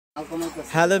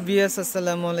Hello বিয়াস,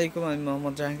 আসসালামু আলাইকুম। আমি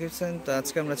মোহাম্মদ জাহাঙ্গীর হোসেন। তো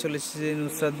আজকে আমরা চলে এসেছি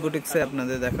নুসরাত বুটিক্সে।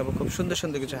 আপনাদের দেখাবো খুব সুন্দর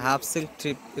সুন্দর কিছু হাফ সিল্ক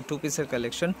টু পিসের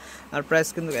কালেকশন। আর প্রাইস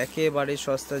কিন্তু একেবারেই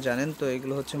সস্তা, জানেন তো।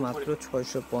 এগুলো হচ্ছে মাত্র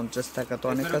 650 টাকা। তো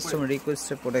অনেক কাস্টমার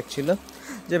রিকোয়েস্টের প্রোডাক্ট ছিল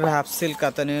যে হাফ সিল্ক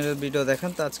কাতানের ভিডিও দেখান।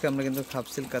 তো আজকে আমরা কিন্তু হাফ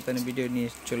সিল্ক কাতানের ভিডিও নিয়ে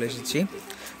চলে এসেছি।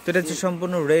 তো এটা হচ্ছে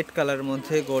সম্পূর্ণ রেড কালারের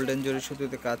মধ্যে গোল্ডেন জরি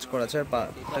সুতোতে কাজ করা আছে। আর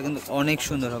এটা কিন্তু অনেক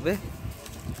সুন্দর হবে।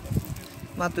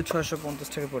 মাত্র 650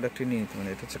 টাকা প্রোডাক্টটি নিয়ে নিতে পারেন।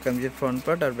 এটা হচ্ছে কামিজের ফ্রন্ট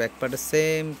পার্ট, আর ব্যাক পার্টের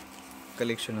সেম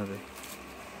কালেকশন হবে।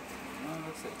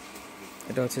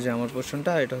 এটা হচ্ছে জামার পোর্শনটা,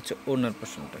 আর এটা হচ্ছে ওড়নার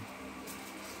পোর্শনটা।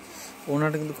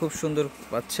 ওড়নাটা কিন্তু খুব সুন্দর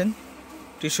পাচ্ছেন,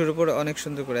 টিস্যুর উপরে অনেক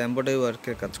সুন্দর করে এমব্রয়ডারি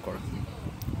ওয়ার্কের কাজ করা।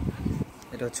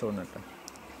 এটা হচ্ছে ওড়নাটা।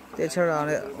 এছাড়া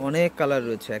অনেক কালার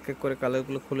রয়েছে, এক এক করে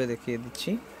কালারগুলো খুলে দেখিয়ে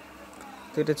দিচ্ছি।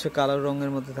 তো এটা হচ্ছে কালার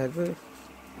রঙের মধ্যে থাকবে,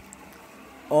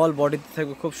 অল বডিতে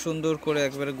থাকবে খুব সুন্দর করে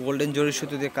একবারে গোল্ডেন জরি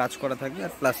সুতো দিয়ে কাজ করা থাকবে।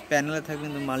 আর প্লাস প্যানেলে থাকবে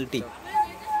কিন্তু মাল্টি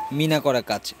মিনা করা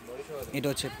কাজ। এটা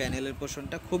হচ্ছে প্যানেলের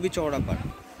পোর্শনটা, খুবই চওড়া পাড়।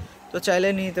 তো চাইলে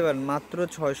নিয়ে নিতে পারেন মাত্র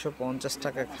 650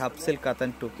 টাকা হাফ সিল্ক কাতান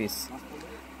টু পিস।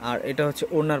 আর এটা হচ্ছে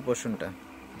ওড়নার পোর্শনটা।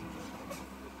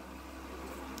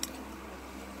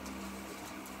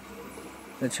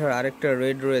 এছাড়া আরেকটা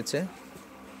রেড রয়েছে।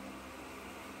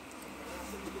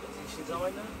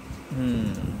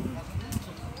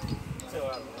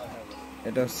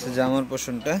 এটা হচ্ছে জামার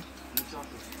পোর্শনটা।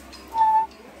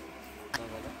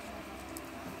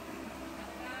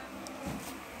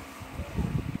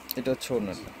 এটা হচ্ছে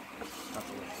ওড়নাটা।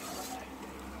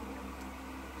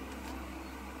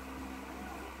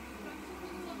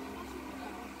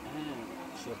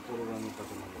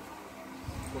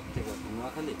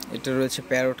 এটা রয়েছে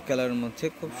প্যারট কালারের মধ্যে,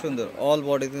 খুব সুন্দর। অল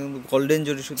বডিতে কিন্তু গোল্ডেন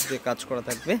জরি সুতো দিয়ে কাজ করা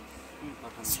থাকবে।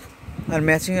 আর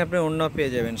ম্যাচিং আপনি অন্য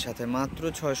পেয়ে যাবেন সাথে, মাত্র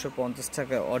 650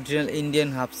 টাকা অরিজিনাল ইন্ডিয়ান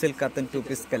হাফ সিল্ক কাতান টু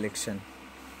পিস কালেকশন।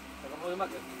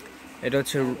 এটা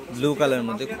হচ্ছে ব্লু কালারের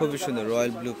মধ্যে, খুবই সুন্দর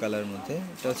রয়্যাল ব্লু কালারের মধ্যে।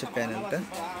 এটা হচ্ছে প্যানেলটা,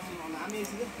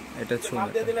 এটা হচ্ছে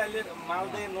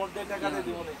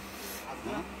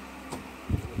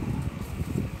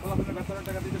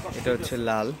এটা হচ্ছে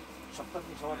লাল,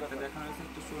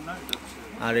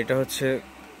 আর এটা হচ্ছে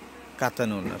কাতান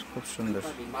ওড়নার, খুব সুন্দর।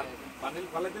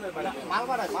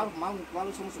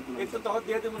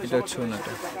 এটা হচ্ছে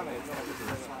ওড়নাটা।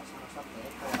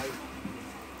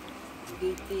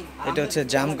 এটা হচ্ছে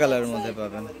জাম কালারের মধ্যে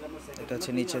পাবেন। এটা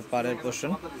হচ্ছে নিচের পাড়ের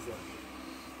পোর্শন,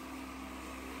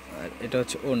 আর এটা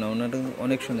হচ্ছে ওড়না। ওড়নাটা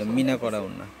অনেক সুন্দর মিনা করা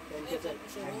ওড়না।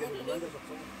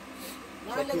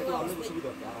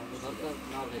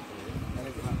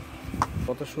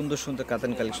 কত সুন্দর সুন্দর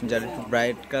কাতান কালেকশন। যারা একটু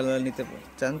ব্রাইট কালার নিতে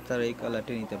চান তারা এই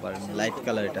কালারটি নিতে পারেন, লাইট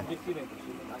কালার।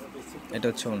 এটা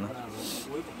হচ্ছে ওড়না।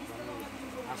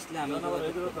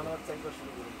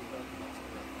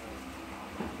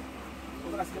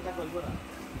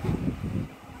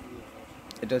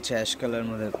 এটা হচ্ছে অ্যাশ কালারের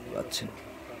মধ্যে পাচ্ছেন।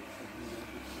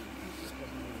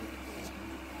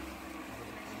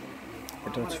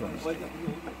 এটা হচ্ছে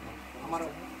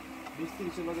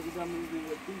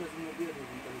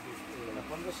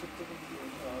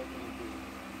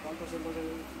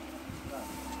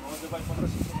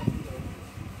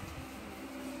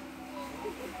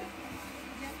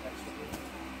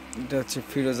এটা হচ্ছে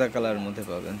ফিরোজা কালারের মধ্যে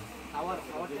পাবেন।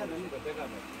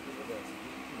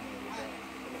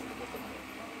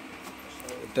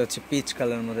 এটা হচ্ছে পিচ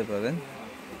কালারের মধ্যে পাবেন।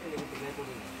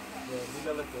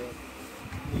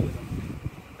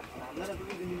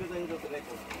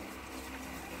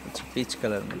 পিচ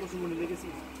কালার,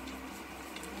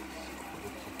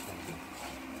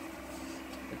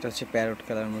 এটা হচ্ছে প্যারট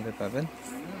কালারের মধ্যে পাবেন।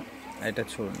 এটা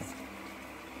ছোড়ন।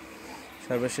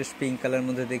 সর্বশেষ পিঙ্ক কালার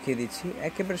মধ্যে দেখিয়ে দিচ্ছি,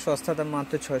 একেবারে সস্তা দাম,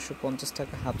 মাত্র 650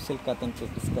 টাকা হাফ সিল্ক কাতান টু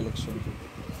পিস কালেকশন।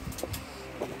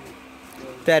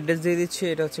 তো অ্যাড্রেস দিয়ে দিচ্ছি।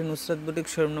 এটা হচ্ছে নুসরাত বুটিক,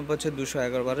 শোরুম নম্বর হচ্ছে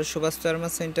 211 সুভাষ ফার্মা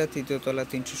সেন্টার, 3য় তলা,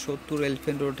 370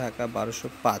 এলিফ্যান্ট রোড, ঢাকা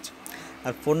 1205।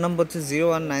 আর ফোন নম্বর হচ্ছে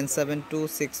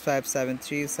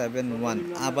 01972657371।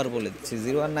 আবার বলে দিচ্ছি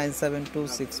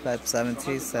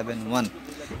 01972657371।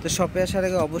 তো শপে আসার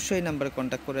আগে অবশ্যই এই নাম্বারে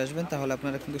কন্ট্যাক্ট করে আসবেন, তাহলে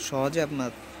আপনারা কিন্তু সহজে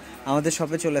আমাদের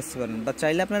শপে চলে আসতে পারেন, বা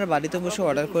চাইলে আপনারা বাড়িতে বসে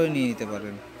অর্ডার করে নিয়ে নিতে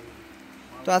পারেন।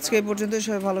 তো আজকে এই পর্যন্ত।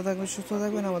 সবাই ভালো থাকবেন, সুস্থ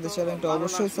থাকবেন। আমাদের চ্যানেলটা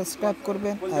অবশ্যই সাবস্ক্রাইব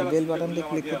করবেন, আর বেল বাটনটি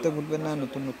ক্লিক করতে ভুলবেন না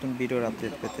নতুন নতুন ভিডিওর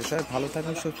আপডেট পেতে। স্যার ভালো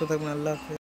থাকবেন, সুস্থ থাকবেন, আল্লাহ হাফেজ।